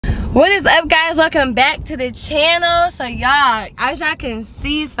What is up, guys? Welcome back to the channel. So y'all, as y'all can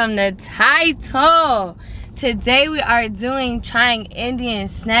see from the title, today we are trying Indian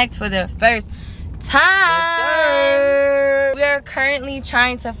snacks for the first time. Yes, we are currently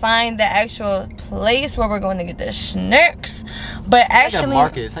trying to find the actual place where we're going to get the snacks, but it's like a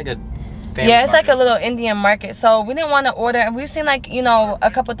market. It's like a yeah, it's like a little Indian market. So we didn't want to order, and we've seen, like, you know,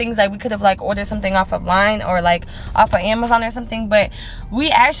 a couple things like we could have like ordered something off of line or like off of Amazon or something, but we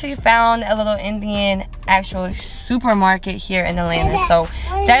actually found a little Indian actual supermarket here in Atlanta. So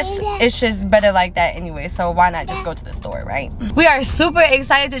it's just better like that anyway. So why not just go to the store, right? We are super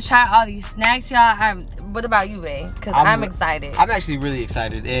excited to try all these snacks, y'all. What about you, babe? Because I'm excited. I'm actually really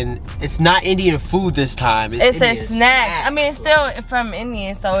excited, and it's not Indian food this time. It's a snack. I mean, it's still from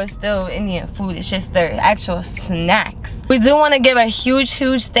Indian, so it's still Indian food. It's just their actual snacks. We do want to give a huge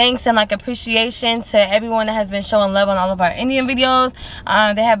thanks and like appreciation to everyone that has been showing love on all of our Indian videos.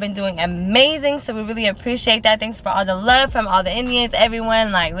 They have been doing amazing, so we really appreciate that. Thanks for all the love from all the Indians,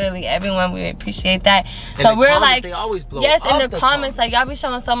 everyone, like literally everyone. We appreciate that. And so we're like, they always blow yes, up in the comments, like y'all be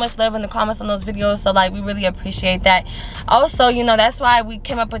showing so much love in the comments on those videos. So like, we really appreciate that. Also, you know, that's why we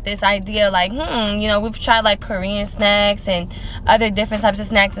came up with this idea, like, you know, we've tried like Korean snacks and other different types of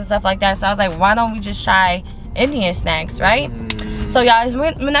snacks and stuff like that. So I was like, why don't we just try Indian snacks, right? So y'all,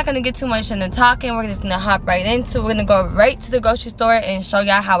 we're not gonna get too much into talking. We're just gonna hop right into it. We're gonna go right to the grocery store and show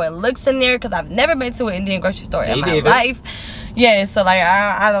y'all how it looks in there, because I've never been to an Indian grocery store in my life. Yeah, so like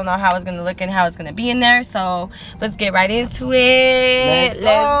I don't know how it's gonna look and how it's gonna be in there. So let's get right into it. Let's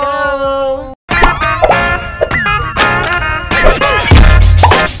go.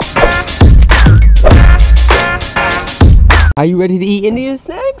 Are you ready to eat Indian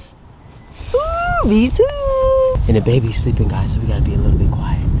snacks? Ooh, me too. And the baby's sleeping, guys, so we gotta be a little bit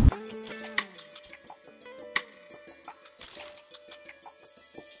quiet.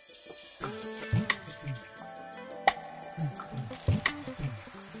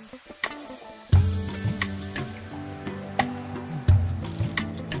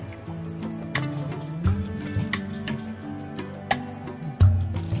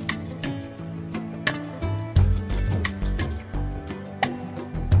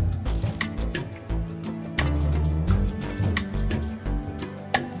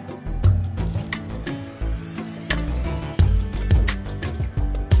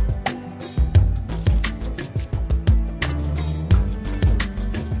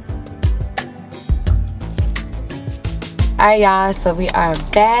 Alright, y'all, so we are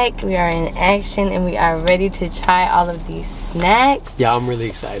back. We are in action and we are ready to try all of these snacks. Yeah, I'm really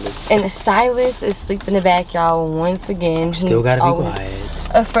excited. And Silas is asleep in the back, y'all, once again. Still gotta be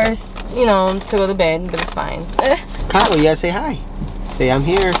quiet. First, you know, to go to bed, but it's fine. Kyle, you gotta say hi. Say I'm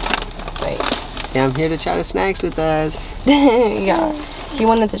here. Wait. Say I'm here to try the snacks with us. Yeah, he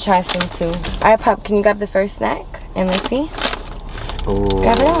wanted to try some too. Alright, Pop, can you grab the first snack? And let's see. Oh,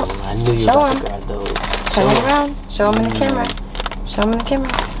 grab it out. I knew you were about to grab those. Turn it around. Show them in the camera. Show them in the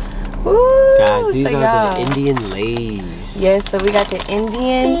camera. Ooh, guys, these are the Indian Lays. Yes, so we got the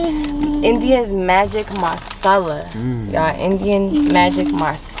India's Magic Masala. Y'all, Indian Magic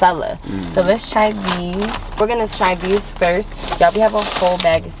Masala. So let's try these. We're gonna try these first. Y'all, we have a whole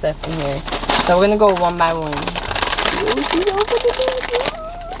bag of stuff in here. So we're gonna go one by one.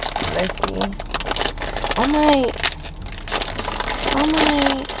 Let's see. Oh my.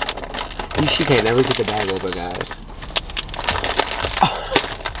 She can't never get the bag open, guys.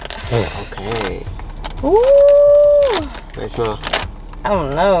 Oh, okay. Ooh. Nice smell. I don't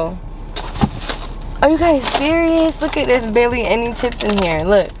know. Are you guys serious? Look at, there's barely any chips in here.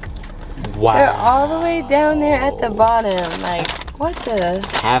 Look. Wow. They're all the way down there at the bottom. Like, what the?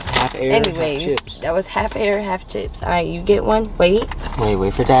 Half air, anyways, half chips. That was half air, half chips. All right, you get one. Wait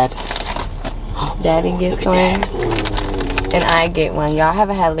for Dad. Daddy gets one. And I get one. Y'all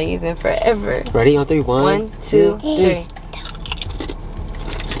haven't had Lay's in forever. Ready on 3? 1, 2, 3.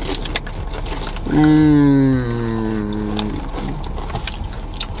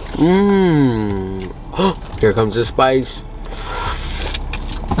 Here comes the spice.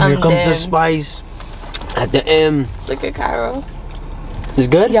 Here comes the spice. At the end. Look at Cairo. It's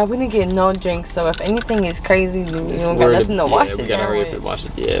good? Yeah, we didn't get no drinks, so if anything is crazy, we don't got nothing to wash it down. We gotta hurry up and wash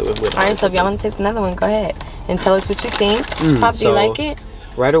it. Yeah, alright, so if y'all want to taste another one, go ahead and tell us what you think. Pop, do you like it?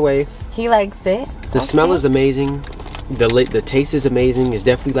 Right away. He likes it. The smell is amazing. The taste is amazing. It's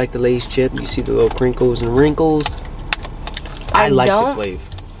definitely like the Lay's chip. You see the little crinkles and wrinkles. I like the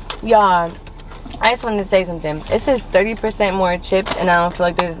flavor. Y'all, I just wanted to say something. It says 30% more chips, and I don't feel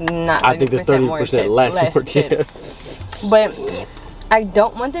like there's not 30% I think there's 30% less chips. But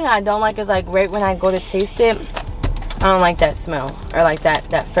one thing I don't like is, like, right when I go to taste it, I don't like that smell or like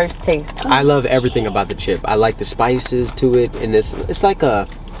that first taste. I love everything about the chip. I like the spices to it, and it's like a,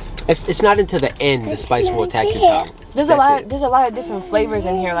 it's not until the end the spice will attack your tongue. There's a lot of different flavors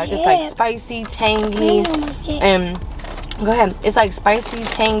in here. Like it's like spicy, tangy, and go ahead. It's like spicy,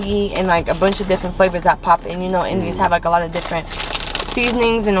 tangy, and like a bunch of different flavors that pop in. You know, Indians have like a lot of different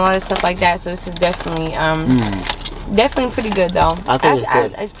seasonings and a lot of stuff like that. So this is definitely definitely pretty good though. I think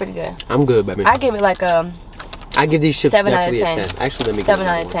it's pretty good. I'm good, baby. I give it like a. I give these chips 7 out of definitely 10. a 10. Actually, let me 7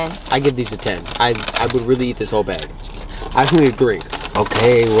 out of 10. I give these a 10. I would really eat this whole bag. I can agree.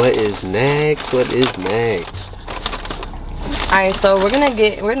 Okay, what is next? What is next? Alright, so we're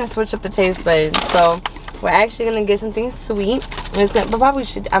gonna switch up the taste buds. So we're actually gonna get something sweet. But probably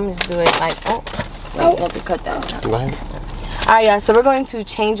I'm just do it like wait, let me cut that. Go ahead. Alright, yeah, so we're going to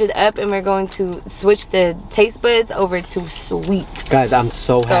change it up and we're going to switch the taste buds over to sweet. Guys, I'm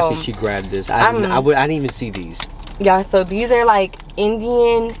so happy she grabbed this. I didn't even see these. Yeah, so these are like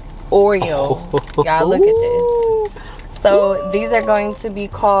Indian Oreos. Y'all look at this. So these are going to be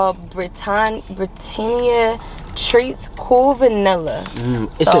called Britannia Treats Cool Vanilla.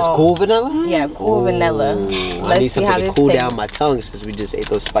 It says cool vanilla? Yeah, cool vanilla. I need something to cool down my tongue since we just ate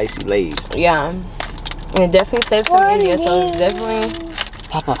those spicy Lays. Yeah. And it definitely says from India, so it's definitely...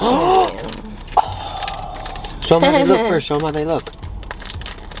 Papa. Show them how they look first. Show them how they look.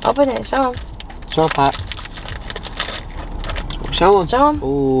 Open it. Show them. Show them, Pop. Show them. Show them.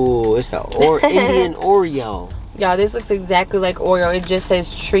 Ooh, it's an Indian Oreo. Y'all, this looks exactly like Oreo. It just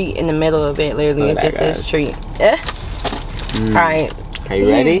says treat in the middle of it. Literally, it just says treat. Alright. Are you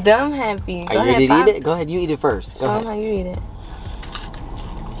ready? He's dumb happy. Are you ready to eat it? Go ahead, you eat it first. Go ahead. How you eat it.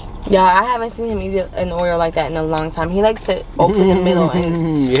 Yeah, I haven't seen him eat an Oreo like that in a long time. He likes to open the middle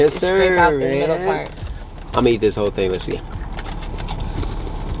and yes, scrape out the middle part. I'm gonna eat this whole thing. Let's see.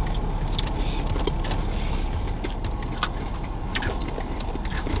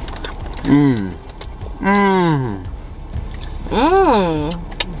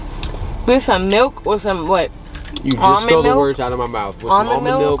 With some milk or some what? You just stole the words out of my mouth. With some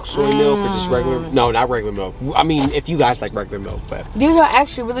almond milk, soy milk, or just regular? No, not regular milk. I mean, if you guys like regular milk, but these are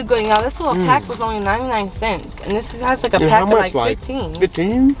actually really good. Y'all, this little pack was only 99 cents, and this has like a pack of like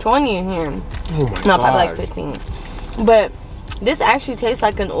 15, 20 in here. Oh my no, probably like 15. But this actually tastes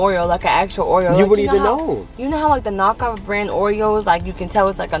like an Oreo, like an actual Oreo. You like, wouldn't even know. You know how like the knockoff brand Oreos, like you can tell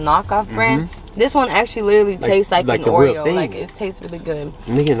it's like a knockoff brand. This one actually literally tastes like an Oreo. Like it tastes really good.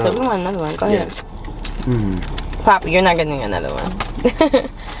 So we want another one. Go ahead. Yes. Papa, you're not getting another one.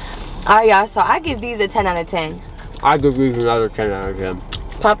 Alright, y'all. So I give these a 10 out of 10. I give these another 10 out of 10.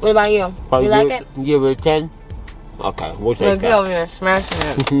 Pop, what about you? You like it? Give it a 10. Okay, we'll take that. Get over here, smashing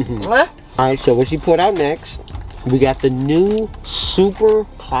it. What? Alright, so what she put out next? We got the new super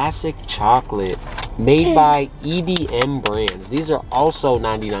classic chocolate made by EBM brands. These are also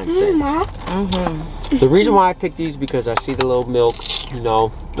 99 cents. The reason why I picked these because I see the little milk, you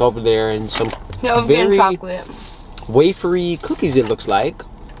know, over there and some very chocolate wafery cookies it looks like.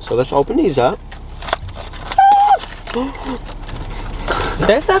 So let's open these up.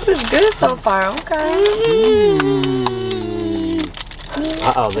 Their stuff is good so far. Okay.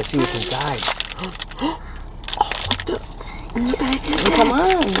 Uh-oh, let's see what's inside. Come on.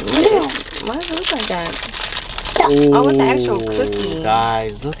 Why does it look like that? Ooh, oh, it's an actual cookie.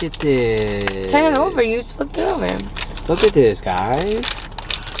 Guys, look at this. Turn it over. You just flipped it over. Look at this, guys.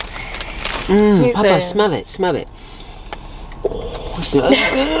 Papa, smell it. Smell it. Oh, it smells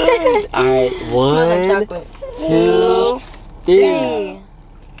good. All right, 1, 2, 3.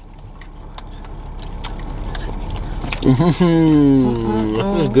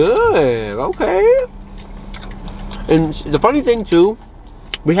 It's good. Okay. And the funny thing too,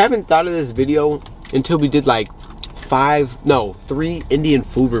 we haven't thought of this video until we did like 3 Indian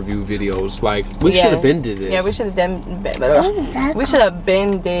food review videos. Like we should have been did this. Yeah, we should have done. We should have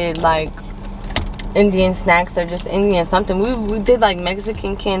been did like Indian snacks or just Indian something. We did like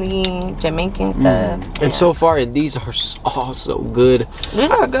Mexican candy, Jamaican stuff. And so far, these are all so good. These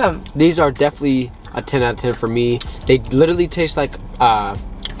are good. These are definitely a 10 out of 10 for me. They literally taste like a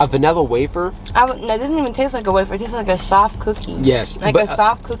vanilla wafer. No, it doesn't even taste like a wafer. It tastes like a soft cookie. Yes. Like a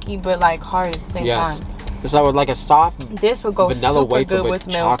soft cookie, but like hard at the same time. It's like a soft this would go vanilla super wafer good with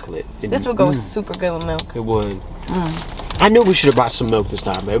milk. Chocolate. This would go super good with milk. It would. I knew we should have brought some milk this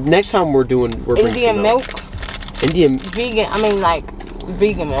time. But next time we're Indian milk. Indian. Vegan. I mean like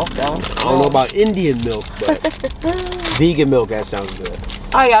vegan milk though. I don't know about Indian milk, but vegan milk, that sounds good.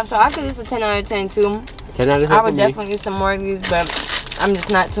 Oh yeah, so I give this a 10 out of 10 too. 10 out of 10 I would definitely use some more of these, but I'm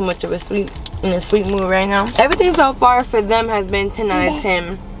just not too much of a sweet mood right now. Everything so far for them has been 10 out of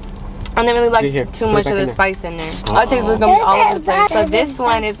 10. I didn't really like too much of the spice in there. Our taste was gonna be all over the place. So this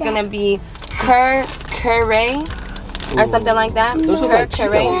one is gonna be curry or something like that. Those look like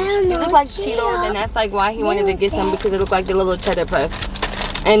Cheetos. These look like Cheetos, and that's like why he wanted to get some, because it looked like the little cheddar puffs.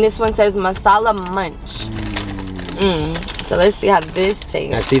 And this one says masala munch. So let's see how this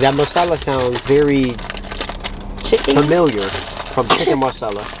tastes. Now see, that masala sounds very familiar from chicken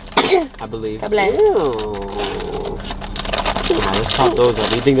masala, I believe. God bless. Now let's pop those up.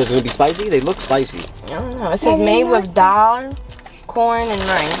 Do you think those are gonna be spicy? They look spicy. I don't know. It says made with dal, corn, and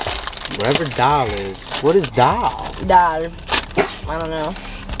rice. Whatever dal is. What is dal? Dal. I don't know.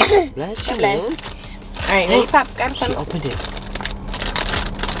 Bless you, Bless. man. Alright, ready, Pop? Grab some. She opened it.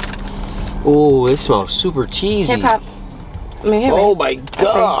 Oh, it smells super cheesy. Here, Pop. Here, oh my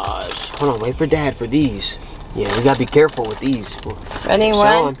gosh. Hold on, wait for Dad for these. Yeah, we gotta be careful with these. Ready?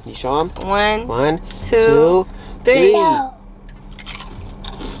 One. You show him? One, 2, 3.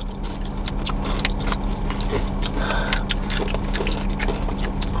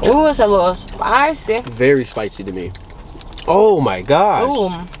 Ooh, it's a little spicy. Very spicy to me. Oh my gosh.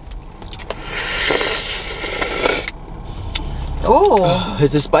 Ooh.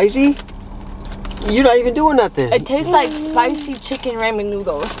 Is it spicy? You're not even doing nothing. It tastes like spicy chicken ramen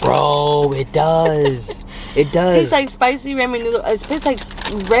noodles. Bro, it does. It does. It tastes like spicy ramen noodles. It tastes like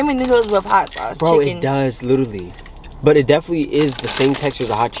ramen noodles with hot sauce. Bro, chicken. it does, literally. But it definitely is the same texture as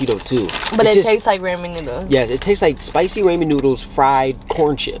a hot Cheeto too. But it tastes like ramen noodles. Yeah, it tastes like spicy ramen noodles fried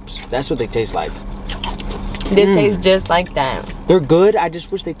corn chips. That's what they taste like. This tastes just like that. They're good. I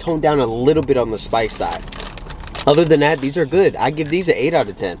just wish they toned down a little bit on the spice side. Other than that, these are good. I give these an 8 out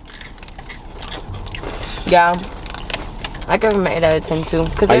of 10. Yeah. I give them an 8 out of 10 too.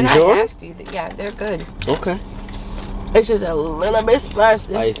 Because they're not nasty. Yeah, they're good. Okay. It's just a little bit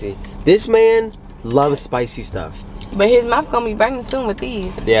spicy. Spicy. This man loves spicy stuff. But his mouth gonna be burning soon with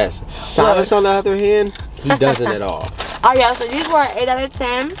these. Yes. Silas, on the other hand, he doesn't at all. Oh yeah, so these were 8 out of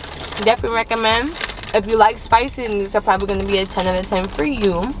 10. Definitely recommend. If you like spicy, then these are probably gonna be a 10 out of 10 for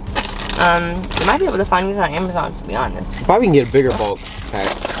you. You might be able to find these on Amazon, to be honest. Probably can get a bigger bulk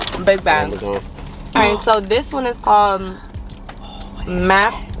pack. Big bag. Alright, so this one is called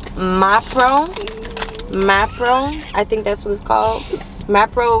Mapro. I think that's what it's called.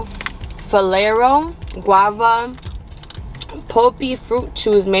 Mapro Falero Guava Pulpy Fruit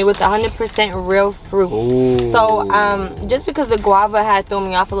Chews made with 100% real fruit. Ooh. So just because the guava had thrown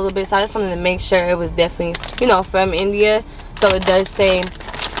me off a little bit, so I just wanted to make sure it was definitely, you know, from India. So it does say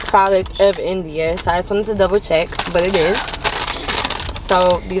product of India, so I just wanted to double check, but it is.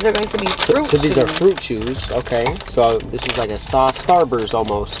 So these are going to be fruit so these are fruit chews. Okay, so this is like a soft Starburst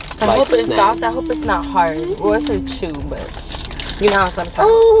almost. I hope it's soft. I hope it's not hard. Well, it's a chew, but you know how sometimes.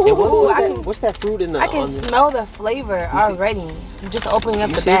 And what's that fruit in the? I can smell the flavor already. Just opening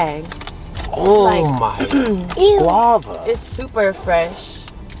up the bag. Oh my guava! It's super fresh.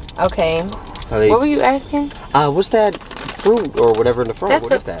 Okay. What were you asking? What's that fruit or whatever in the front?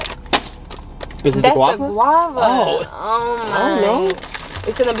 What is that? Is it the guava? That's the guava. Oh my. I don't know.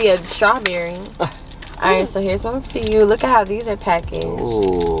 It's gonna be a strawberry. Alright, so here's one for you. Look at how these are packaged.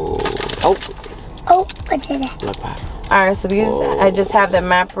 Ooh. Oh, what's that? Alright, so these, I just have the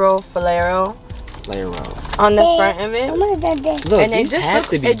Mapro Falero on the front of it. Look, and these have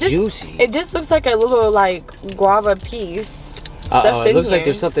to be juicy. It just looks like a little like guava piece stuffed in it looks here. like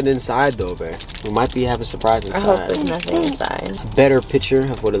there's something inside though, babe. We might have a surprise inside. I hope there's nothing inside. A better picture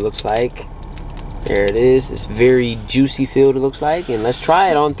of what it looks like. There it is. It's very juicy filled, it looks like. And let's try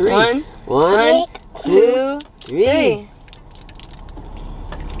it on 3. One, 2, 3.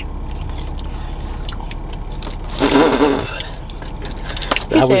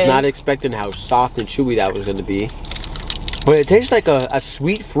 I was not expecting how soft and chewy that was going to be. But it tastes like a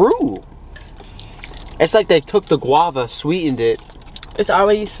sweet fruit. It's like they took the guava, sweetened it. It's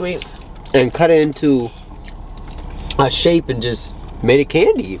already sweet. And cut it into a shape and just made it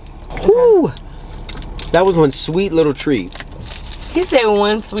candy. Woo! That was one sweet little treat. He said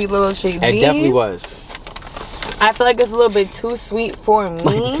one sweet little treat. It definitely was. I feel like it's a little bit too sweet for me.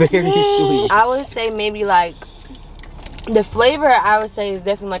 Like very sweet. I would say maybe like the flavor. I would say is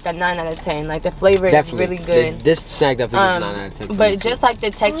definitely like a 9 out of 10. Like the flavor is really good. This snack definitely is 9 out of 10. But just like the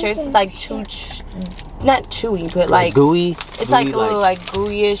texture, it's like not chewy, but like gooey. It's like a little like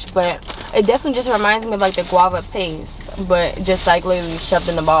gooey-ish, but it definitely just reminds me of like the guava paste, but just like literally shoved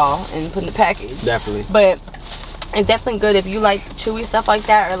in the ball and put in the package. Definitely. But it's definitely good if you like chewy stuff like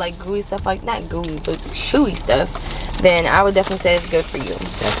that, or like gooey stuff like, not gooey, but chewy stuff, then I would definitely say it's good for you.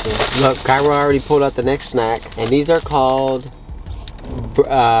 Definitely. Look, Cairo already pulled out the next snack, and these are called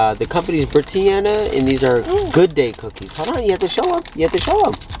the company's Britannia, and these are Good Day cookies. Hold on, you have to show them. You have to show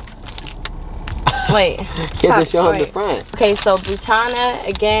them. Wait. You have to show them the front. Okay, so Britannia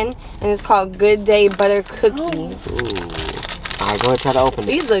again, and it's called Good Day Butter Cookies. Ooh. All right, go ahead, try to open it.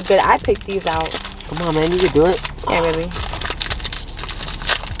 These look good. I picked these out. Come on, man, you can do it. Yeah, really.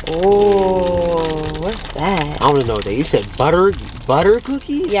 Oh, what's that? I want to know that. You said butter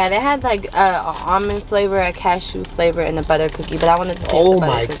cookies? Yeah, they had like an almond flavor, a cashew flavor, and a butter cookie. But I wanted to taste the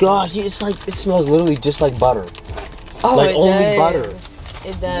butter cookie. Gosh, it's like, it smells literally just like butter. Oh, like it only does. butter.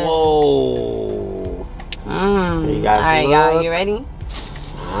 It does. Whoa. You guys all right, y'all, you ready?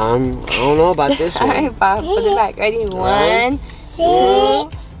 I don't know about this one. All right, Bob, put it back. Ready? Right. 1,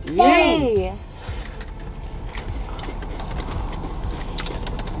 2, 3.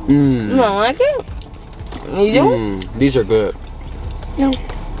 You don't like it? You do? These are good. No.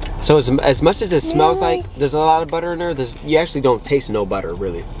 So as much as it smells like there's a lot of butter in there, you actually don't taste no butter,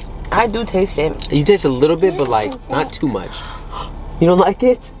 really. I do taste it. You taste a little bit, but like not too much. You don't like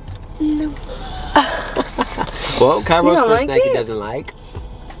it? No. Well, Cairo's don't first like snack he it? doesn't like.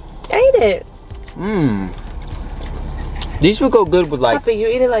 I eat it. These would go good with like. Papa, you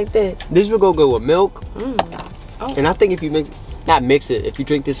eat it like this. These would go good with milk. Oh. And I think if you mix it, if you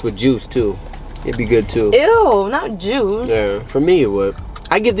drink this with juice too, it'd be good too. Ew, not juice. Yeah, for me it would.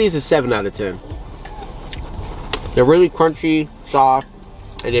 I give these a 7 out of 10. They're really crunchy, soft,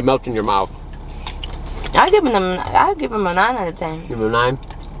 and they melt in your mouth. I give them a 9 out of 10. Give them a 9.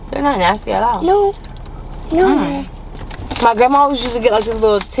 They're not nasty at all. No. No. My grandma always used to get like this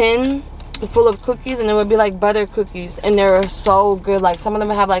little tin full of cookies, and it would be like butter cookies, and they were so good. Like some of them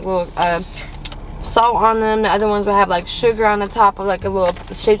would have like little salt on them. The other ones would have like sugar on the top of like a little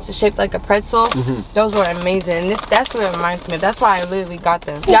shaped like a pretzel. Those were amazing. And that's what it reminds me of. That's why I literally got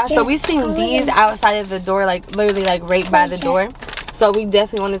them. Yeah, so we seen these outside of the door, like literally like right by the door. So we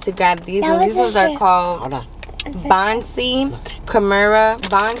definitely wanted to grab these ones. These ones are called Bonsi, Kamura,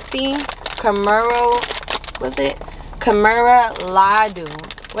 what's it? Kamura Ladu.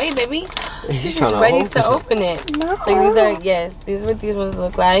 Wait, baby. He's She's ready to open it. No. So these are, yes, these are what these ones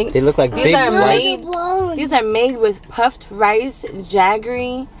look like. They look like These big are rice. These are made with puffed rice,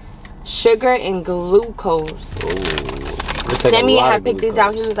 jaggery, sugar, and glucose. Sammy had picked these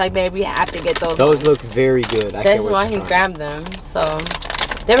out. He was like, babe, we have to get those. Those look very good. That's why he grabbed them. So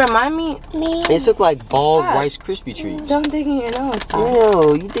they remind me. These look like bald Rice Krispie treats. Don't dig in your nose, Pop.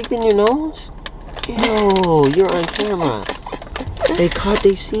 Ew, you dig in your nose? Ew, you're on camera. They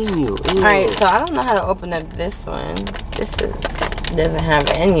seen you. Ew. Alright, so I don't know how to open up this one. This doesn't have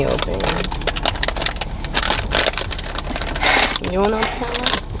any opening. You wanna open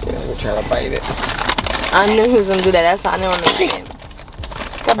it? Yeah, I'm gonna try to bite it. I knew he was gonna do that. That's why I didn't want to make it.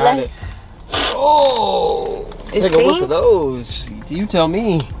 God bless. Oh, It take a whiff stinks? of those. You tell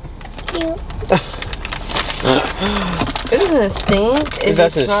me. It doesn't stink. It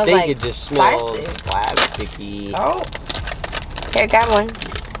doesn't smells stink. like It just smells plastic. plasticky. Oh. Here, got one.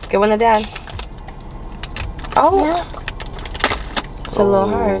 Get one to Dad. Oh. It's a little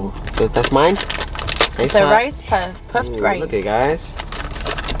hard. So that's mine? It's a rice puff. Puffed rice. Look at guys.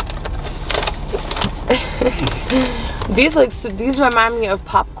 These remind me of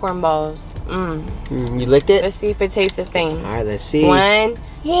popcorn balls. You licked it? Let's see if it tastes the same. Alright, let's see. 1,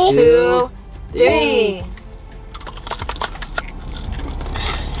 2, 3.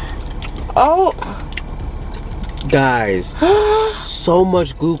 Oh. Guys, so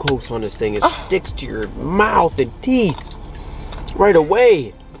much glucose on this thing. It sticks to your mouth and teeth right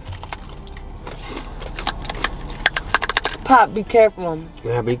away. Pop, be careful.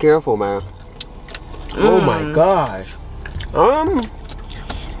 Yeah, be careful, man. Oh my gosh.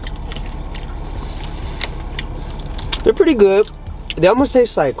 They're pretty good. They almost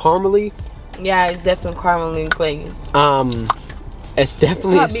taste like caramely. Yeah, it's definitely caramely glazed. It's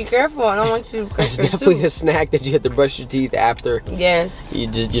definitely. Pop, be careful. I don't want you to crack It's your definitely tooth. a snack that you have to brush your teeth after. Yes.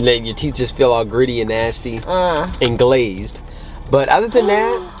 Your teeth just feel all gritty and nasty and glazed. But other than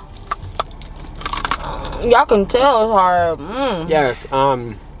that, y'all can tell it's hard. yes,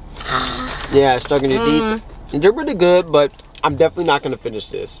 yeah, stuck in your teeth. They're pretty good, but I'm definitely not gonna finish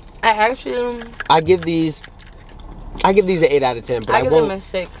this. I give these an 8 out of 10, but give them a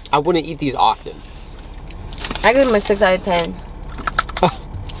 6. I wouldn't eat these often. I give them a 6 out of 10.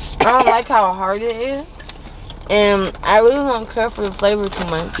 I don't like how hard it is, and I really don't care for the flavor too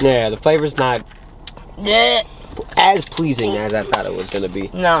much. Yeah, the flavor's not as pleasing as I thought it was gonna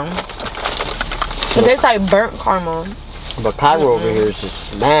be. No. It tastes like burnt caramel. But Cairo over here is just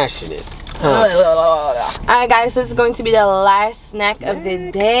smashing it. Alright guys, this is going to be the last snack of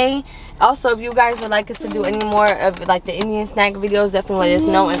the day. Also, if you guys would like us to do any more of like the Indian snack videos, definitely let us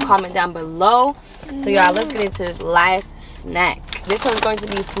know and comment down below. So y'all, let's get into this last snack. This one's going to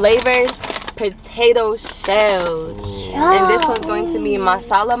be flavored potato potato shells. And this one's going to be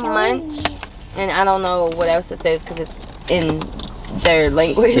masala munch. And I don't know what else it says because it's in their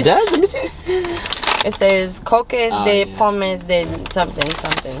language. It does? Let me see. It says coques de pomes de something.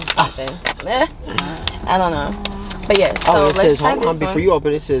 I don't know. But yeah, so it let's says, try this one. before you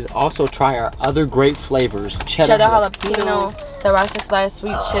open it, says also try our other great flavors. Cheddar jalapeno, sriracha splash,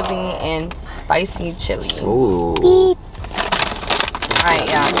 sweet chili, and spicy chili. Ooh. Alright,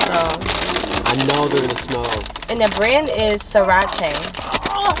 yeah, so. I know they're gonna smell. And the brand is Sriracha.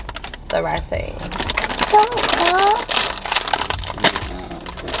 Sriracha.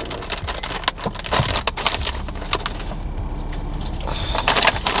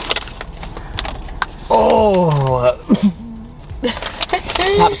 Oh.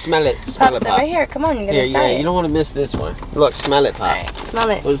 Pop, smell it. Smell it, Pop. Right here. Come on, you gotta try it. You don't want to miss this one. Look, smell it, Pop. Alright, smell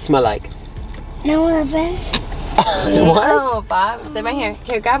it. What does it smell like? No, what? No, Pop. Sit right here.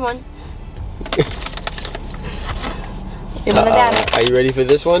 Here, grab one. You're gonna dab it. Are you ready for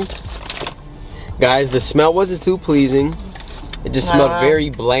this one? Guys, the smell wasn't too pleasing. It just smelled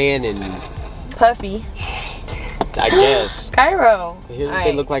very bland and puffy, I guess. Cairo. Here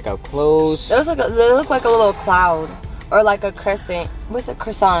they look like a close. They look like a little cloud or like a crescent. What's a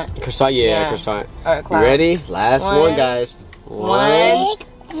croissant? Croissant, yeah. Croissant. Or a cloud. You ready? Last one, guys. 1,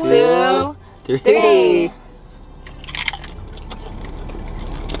 2, 3.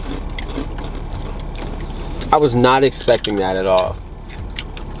 I was not expecting that at all.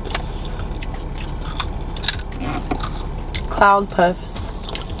 Cloud puffs.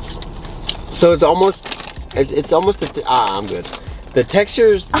 So it's almost I'm good. The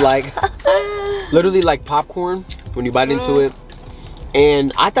texture's like literally like popcorn when you bite into it.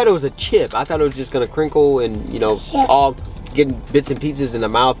 And I thought it was a chip. I thought it was just gonna crinkle and, you know, all getting bits and pieces in the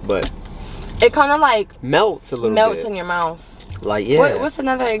mouth, but it kind of like melts a little bit. Melts in your mouth. Like, yeah. What's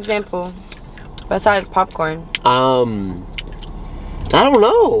another example besides popcorn? I don't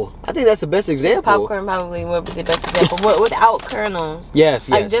know. I think that's the best example. Popcorn probably would be the best example. Without kernels. Yes,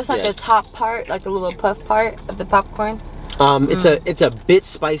 like just like the top part, like the little puff part of the popcorn. It's a bit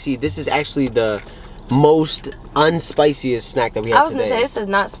spicy. This is actually the most unspiciest snack that we had today. I was gonna say this is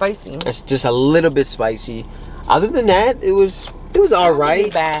not spicy. It's just a little bit spicy. Other than that, it was all right.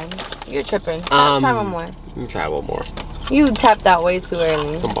 It's bad. You're tripping. Try one more. Let me try one more. You tapped out way too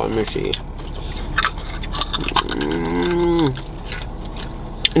early. Come on, let me see.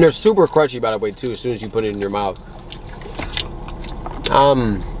 And they're super crunchy, by the way, too, as soon as you put it in your mouth.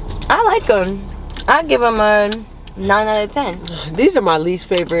 I like them. I give them a 9 out of 10. These are my least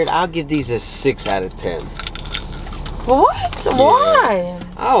favorite. I'll give these a 6 out of 10. What? Yeah. Why?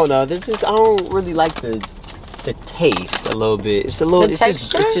 I don't know. They're just, I don't really like the taste a little bit. It's a little. The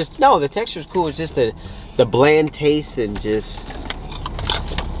texture? It's just no. The texture's cool. It's just the bland taste and just.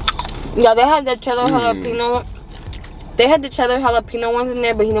 Yeah, they had the cheddar jalapeno. They had the cheddar jalapeno ones in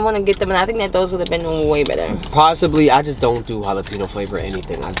there, but he didn't want to get them, and I think that those would have been way better. Possibly. I just don't do jalapeno flavor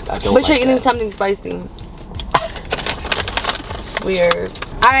anything. I don't. But you're eating something spicy. Weird.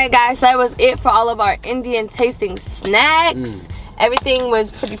 Alright guys, so that was it for all of our Indian tasting snacks. Everything was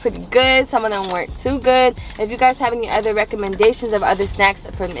pretty good. Some of them weren't too good. If you guys have any other recommendations of other snacks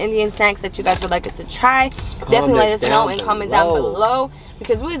from Indian snacks that you guys would like us to try, definitely let us know and comment down below,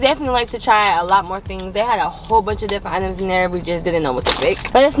 because we would definitely like to try a lot more things. They had a whole bunch of different items in there. We just didn't know what to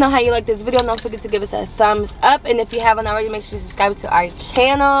pick. Let us know how you like this video. Don't forget to give us a thumbs up, and if you haven't already, make sure you subscribe to our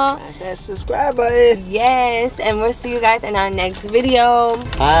channel. Smash that subscribe button. Yes, and we'll see you guys in our next video.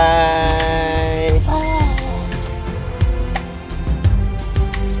 Bye. Bye.